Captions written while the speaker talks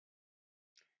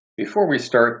Before we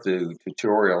start the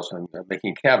tutorials on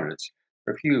making cabinets,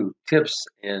 there are a few tips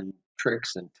and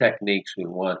tricks and techniques we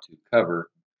want to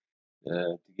cover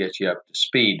to get you up to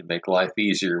speed to make life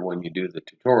easier when you do the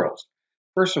tutorials.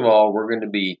 First of all, we're going to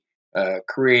be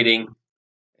creating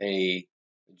a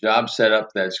job setup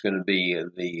that's going to be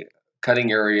the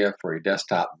cutting area for a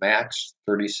desktop max,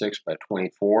 36 by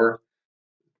 24.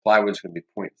 Plywood's going to be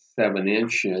 0.7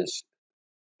 inches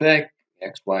thick,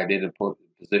 XY data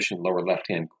position, lower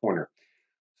left-hand corner.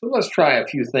 So let's try a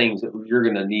few things that you're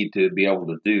going to need to be able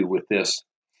to do with this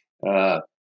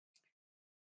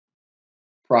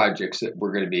projects that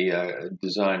we're going to be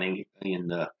designing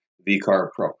in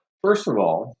VCarve Pro. First of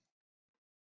all,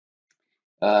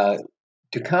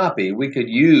 to copy, we could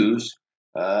use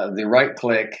the right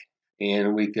click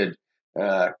and we could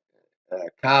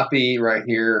copy right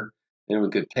here and we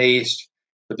could paste.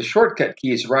 But the shortcut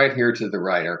key is right here to the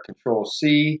right, our Control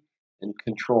C and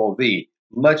Control V.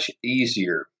 Much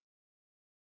easier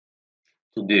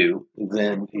to do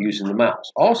than using the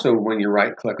mouse. Also, when you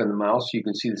right click on the mouse, you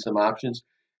can see some options.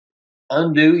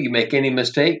 Undo, you make any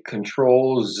mistake,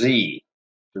 Control Z.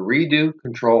 To redo,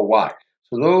 Control Y.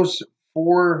 So those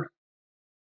four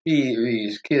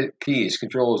keys,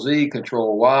 Control Z,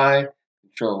 Control Y,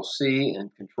 Control C,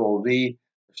 and Control V,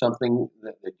 are something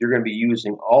that you're going to be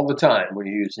using all the time when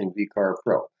you're using VCarve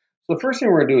Pro. So the first thing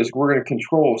we're going to do is we're going to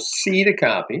Control C to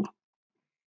copy,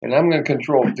 and I'm going to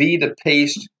Control V to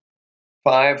paste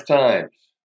 5 times.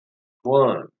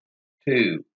 1,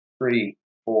 2, 3,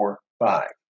 4, 5.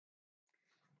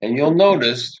 And you'll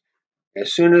notice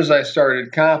as soon as I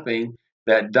started copying,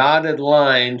 that dotted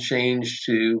line changed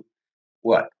to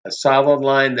what? A solid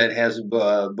line that has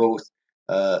both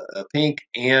a pink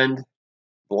and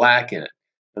black in it.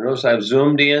 And notice I've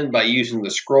zoomed in by using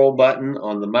the scroll button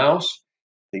on the mouse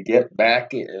to get back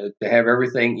to have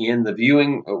everything in the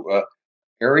viewing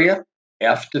area.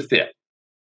 F to fit.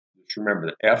 Just remember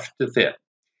the F to fit.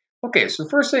 Okay, so the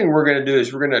first thing we're going to do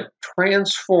is we're going to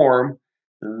transform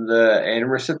and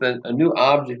we're going to set a new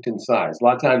object in size. A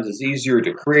lot of times it's easier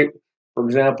to create, for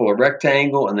example, a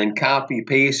rectangle and then copy,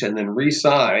 paste, and then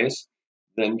resize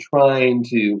than trying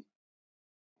to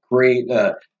create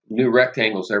new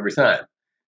rectangles every time.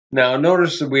 Now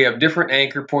notice that we have different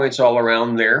anchor points all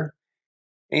around there.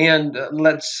 And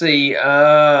let's see,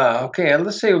 okay,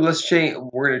 let's change,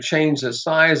 we're going to change the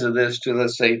size of this to,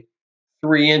 let's say,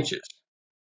 3 inches.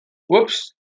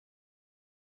 Whoops.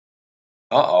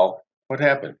 Uh-oh, what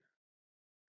happened?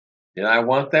 Did I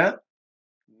want that?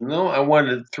 No, I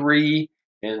wanted 3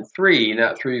 and 3,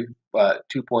 not 3,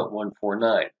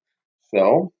 2.149.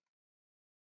 So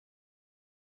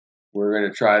we're going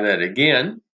to try that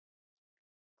again.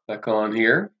 Click on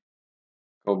here,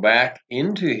 go back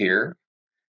into here.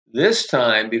 This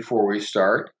time, before we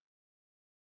start,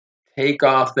 take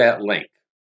off that link.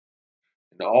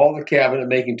 And all the cabinet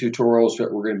making tutorials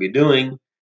that we're going to be doing,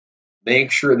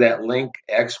 make sure that link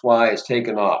XY is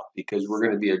taken off because we're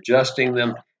going to be adjusting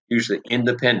them usually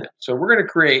independent. So we're going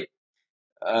to create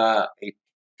a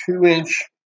 2-inch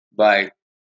by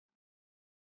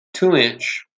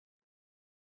 2-inch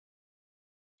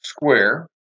square,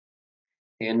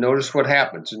 and notice what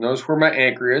happens. And notice where my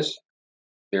anchor is.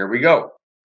 There we go.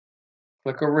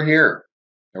 Click over here,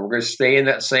 and we're going to stay in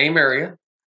that same area.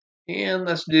 And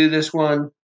let's do this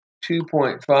one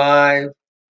 2.5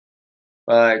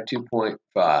 by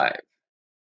 2.5.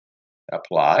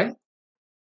 Apply.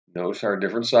 Notice our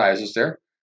different sizes there.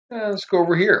 Let's go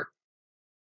over here.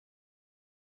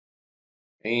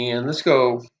 And let's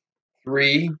go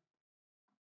 3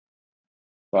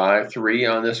 by 3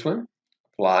 on this one.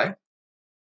 Apply.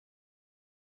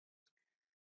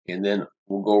 And then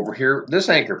we'll go over here, this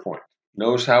anchor point.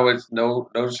 Notice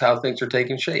how things are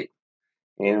taking shape.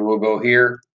 And we'll go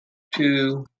here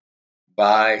 2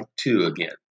 by 2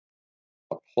 again.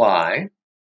 Apply.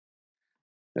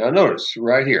 Now notice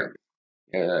right here.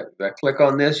 If I click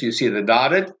on this, you see the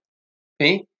dotted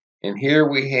pink, and here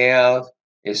we have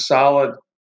a solid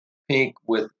pink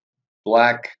with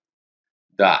black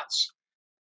dots.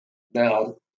 Now,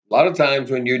 a lot of times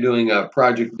when you're doing a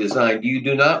project design, you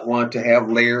do not want to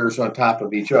have layers on top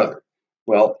of each other.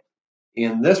 Well,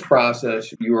 in this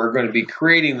process, you are going to be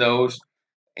creating those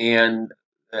and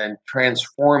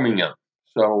transforming them.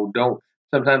 So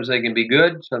sometimes they can be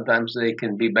good, sometimes they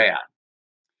can be bad.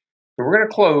 So we're going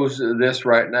to close this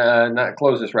right now, not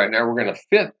close this right now, we're going to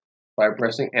fit by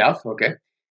pressing F, okay.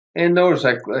 And notice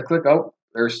I click, oh,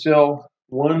 there's still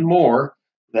one more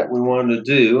that we want to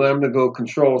do. I'm going to go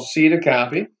Control C to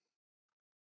copy,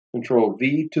 Control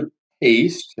V to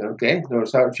paste, okay.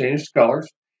 Notice how it changed colors.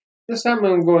 This time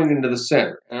I'm going into the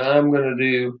center, and I'm going to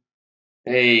do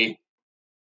a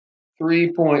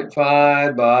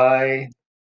 3.5 by,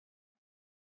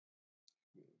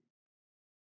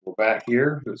 go back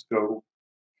here, let's go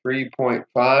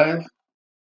 3.5,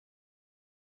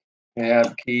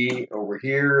 tab key over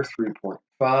here,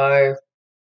 3.5,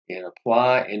 and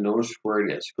apply, and notice where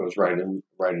it is. It goes right into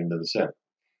the center.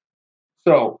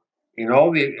 So in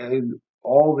all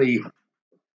the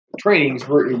trainings,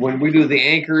 when we do the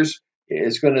anchors,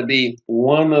 it's going to be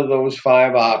one of those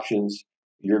 5 options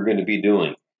you're going to be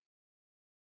doing.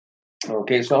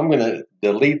 Okay, so I'm going to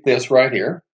delete this right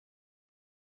here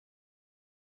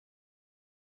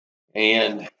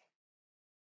and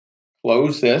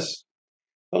close this.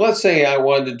 Now let's say I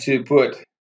wanted to put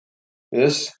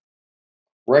this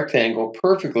rectangle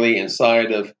perfectly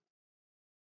inside of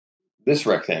this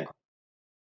rectangle.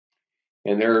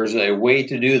 And there's a way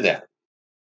to do that.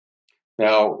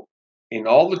 Now, in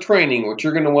all the training, what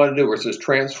you're going to want to do where it says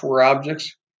transfer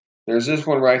objects, there's this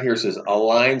one right here that says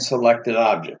align selected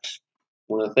objects.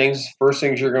 One of the first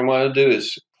things you're going to want to do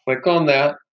is click on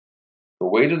that, go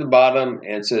way to the bottom,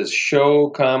 and it says show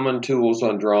common tools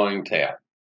on drawing tab.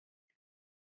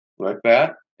 Like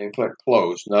that, and click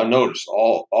close. Now notice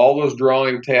all those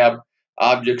drawing tab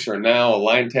objects are now,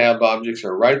 align tab objects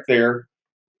are right there,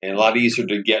 and a lot easier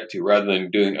to get to rather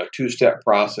than doing a 2-step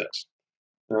process.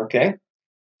 Okay,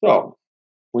 so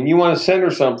when you want to center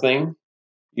something,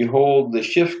 you hold the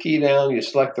shift key down, you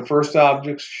select the first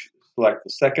object, select the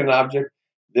second object.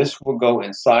 This will go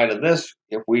inside of this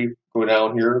if we go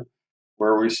down here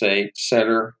where we say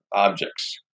center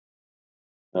objects.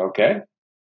 Okay,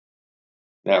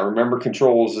 now remember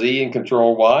Control Z and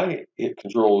Control Y, hit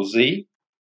Control Z,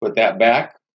 put that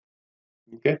back.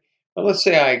 Okay, now let's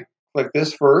say I click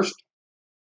this first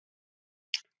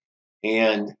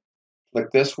and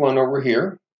click this one over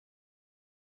here.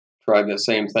 Try the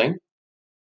same thing.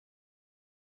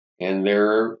 And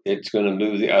there it's going to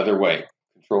move the other way.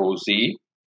 Control Z.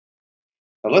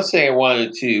 Now let's say I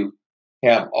wanted to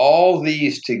have all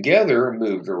these together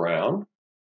moved around.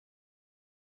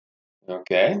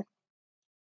 Okay.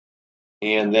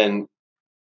 And then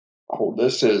hold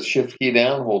this as shift key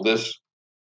down, hold this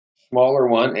smaller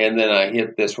one, and then I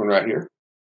hit this one right here.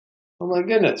 Oh my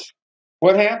goodness.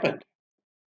 What happened?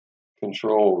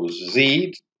 Control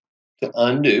Z to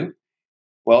undo.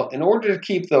 Well, in order to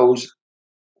keep those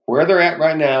where they're at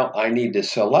right now, I need to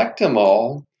select them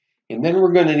all, and then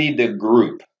we're going to need to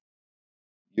group.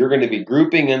 You're going to be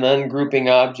grouping and ungrouping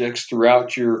objects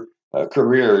throughout your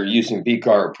career using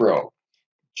VCarve Pro.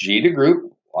 G to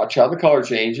group, watch how the color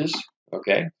changes.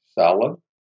 Okay, solid.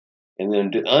 And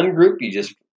then to ungroup, you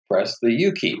just press the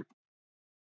U key.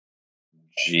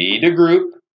 G to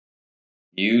group,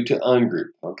 U to ungroup.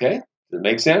 Okay, does it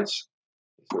make sense?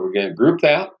 So we're going to group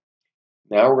that.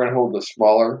 Now we're going to hold the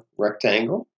smaller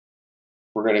rectangle.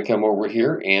 We're going to come over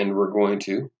here and we're going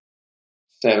to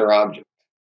center object.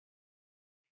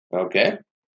 Okay,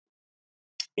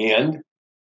 and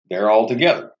they're all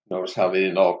together. Notice how they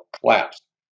didn't all collapse.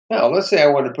 Now, let's say I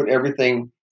want to put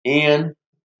everything in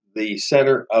the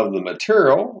center of the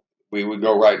material. We would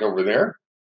go right over there,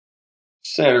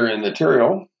 center in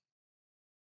material,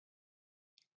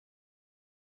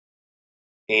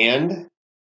 and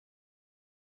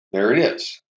there it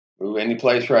is. Move any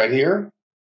place right here.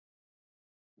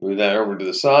 Move that over to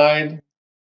the side,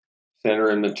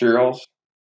 center in materials.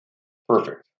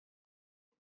 Perfect.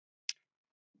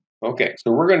 Okay,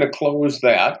 so we're going to close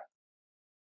that.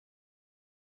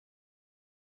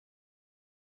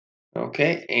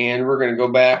 Okay, and we're going to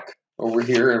go back over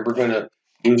here and we're going to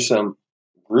do some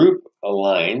group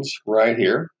aligns right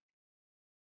here.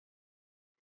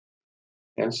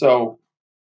 And so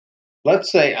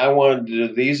let's say I wanted to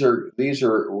do, these are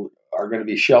going to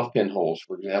be shelf pin holes,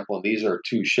 for example, and these are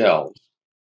 2 shelves.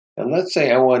 And let's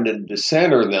say I wanted to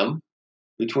center them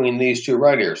between these 2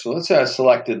 right here. So let's say I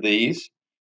selected these,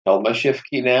 held my shift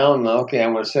key down, and okay,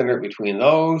 I'm going to center it between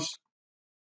those.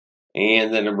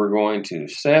 And then we're going to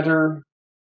center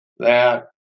that.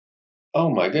 Oh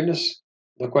my goodness,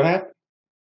 look what happened.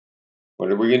 What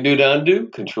are we going to do to undo?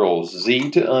 Control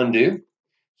Z to undo.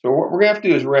 So what we're going to have to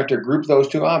do is we're going to have to group those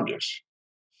 2 objects.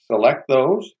 Select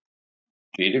those,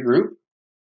 G to group,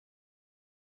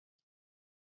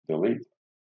 delete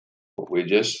what we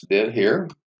just did here.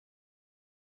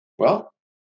 Well,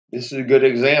 this is a good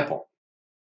example.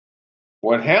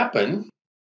 What happened,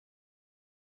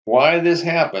 why this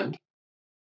happened,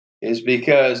 is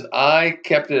because I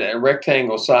kept it at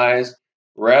rectangle size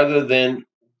rather than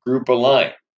group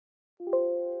align.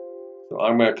 So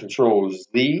I'm going to Control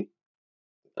Z,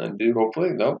 undo hopefully.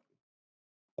 Nope,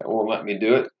 that won't let me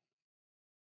do it.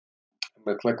 I'm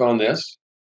going to click on this.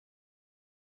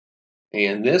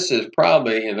 And this is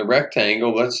probably in the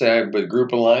rectangle. Let's say I would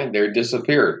group a line, there it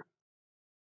disappeared.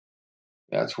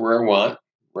 That's where I want,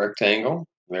 rectangle.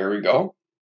 There we go.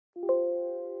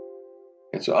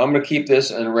 And so I'm going to keep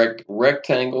this in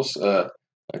rectangles. I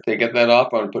get that off.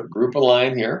 I'm going to put group a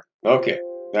line here. Okay,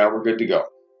 now we're good to go.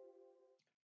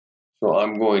 So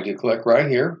I'm going to click right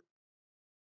here,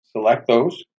 select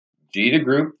those, G to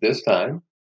group this time,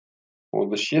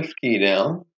 hold the shift key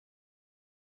down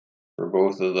for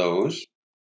both of those,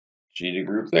 G to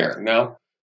group there. Now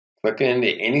click into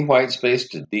any white space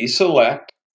to deselect,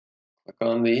 click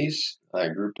on these, I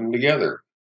group them together,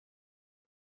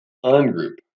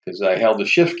 ungroup, because I held the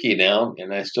shift key down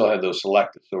and I still have those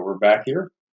selected. So we're back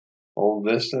here, hold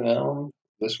this down,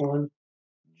 this one,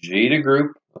 G to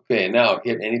group. Okay, now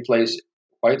hit any place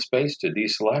white space to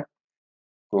deselect.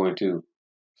 Going to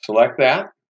select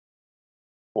that,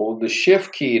 hold the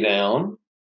shift key down,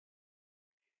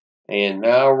 and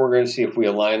now we're going to see if we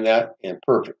align that, and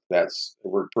perfect. It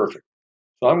worked perfect.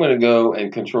 So I'm going to go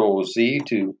and Control Z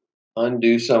to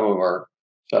undo some of our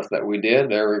stuff that we did.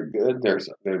 Very good.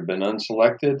 They've been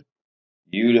unselected.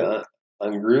 U to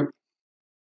ungroup.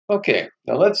 Okay,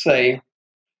 now let's say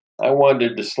I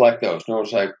wanted to select those.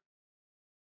 Notice I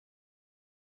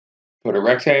put a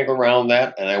rectangle around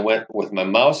that, and I went with my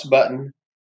mouse button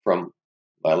from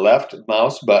my left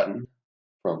mouse button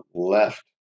from left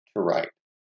to right.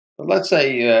 But let's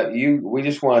say we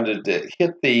just wanted to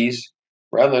hit these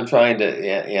rather than trying to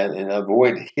and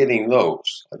avoid hitting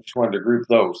those. I just wanted to group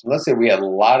those. And let's say we had a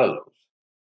lot of those.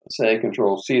 Let's say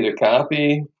Control C to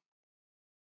copy.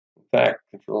 In fact,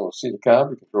 Control C to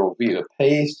copy, Control V to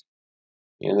paste.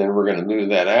 And then we're going to move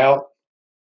that out.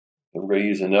 And we're going to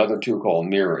use another tool called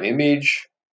Mirror Image.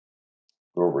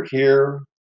 Go over here,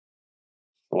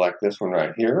 select this one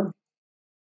right here,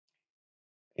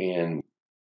 and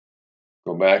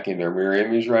go back into our mirror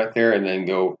image right there, and then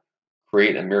go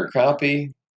create a mirror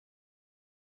copy.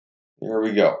 There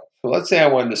we go. So let's say I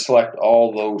wanted to select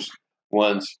all those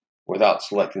ones without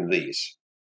selecting these.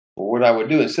 Well, what I would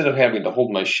do, instead of having to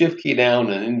hold my shift key down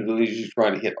and individually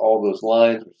trying to hit all those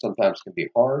lines, which sometimes can be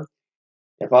hard,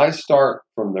 if I start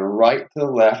from the right to the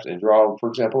left and draw, for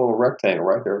example, a little rectangle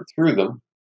right there through them,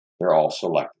 they're all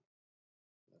selected.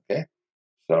 Okay,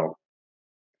 so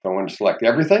if I want to select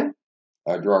everything,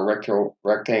 I draw a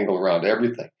rectangle around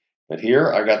everything. But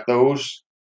here I got those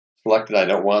selected. I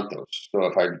don't want those. So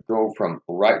if I go from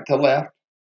right to left,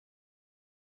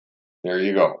 there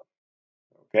you go.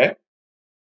 Okay,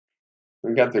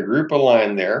 we got the group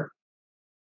align there.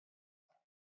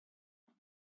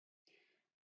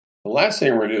 The last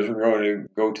thing we're going to do is we're going to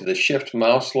go to the shift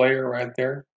mouse layer right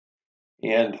there,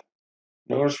 and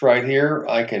notice right here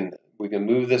we can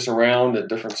move this around at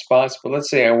different spots. But let's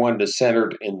say I wanted to center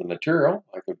it in the material,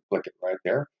 I could click it right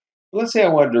there. But let's say I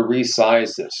wanted to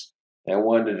resize this, and I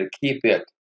wanted to keep it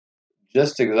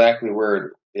just exactly where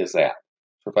it is at.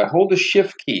 So if I hold the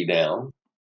shift key down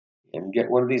and get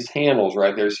one of these handles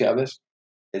right there, see how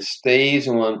it stays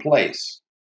in one place.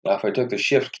 Now if I took the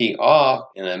shift key off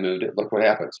and I moved it, look what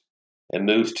happens. It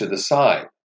moves to the side.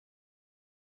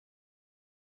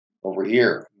 Over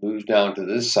here, moves down to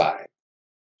this side.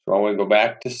 So I want to go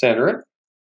back to center it.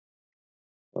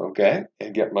 Okay,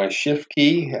 and get my shift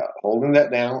key, holding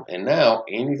that down, and now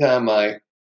anytime I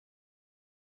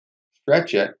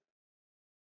stretch it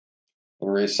and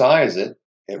resize it,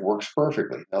 it works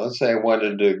perfectly. Now let's say I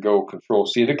wanted to go Control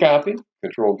C to copy,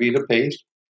 Control V to paste,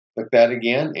 click that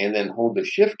again, and then hold the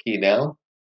shift key down.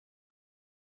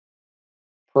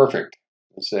 Perfect.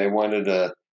 Let's say I wanted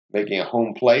to making a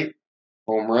home plate,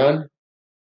 home run,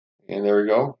 and there we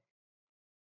go.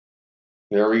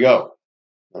 There we go.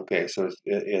 Okay, so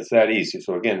it's that easy.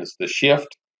 So again, it's the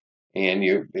shift, and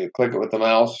you click it with the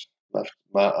mouse, left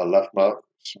mouse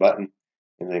button,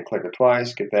 and then click it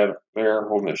twice. Get that up there,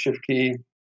 holding the shift key.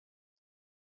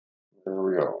 There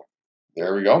we go.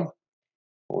 There we go.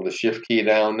 Hold the shift key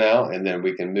down now, and then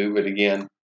we can move it again,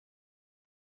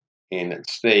 and it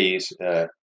stays,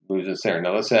 moves in center.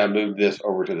 Now let's say I move this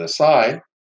over to the side,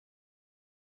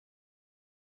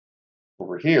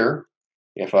 over here.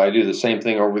 If I do the same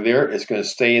thing over there, it's going to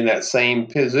stay in that same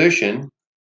position.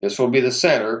 This will be the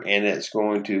center, and it's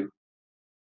going to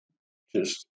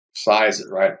just size it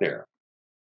right there.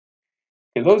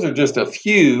 And those are just a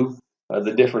few of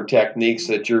the different techniques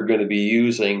that you're going to be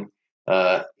using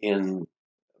in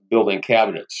building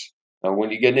cabinets.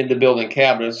 When you get into building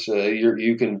cabinets,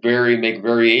 you can make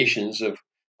variations of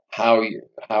how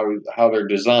they're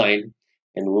designed,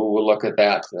 and we'll look at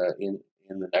that in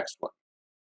the next one.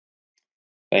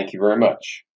 Thank you very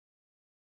much.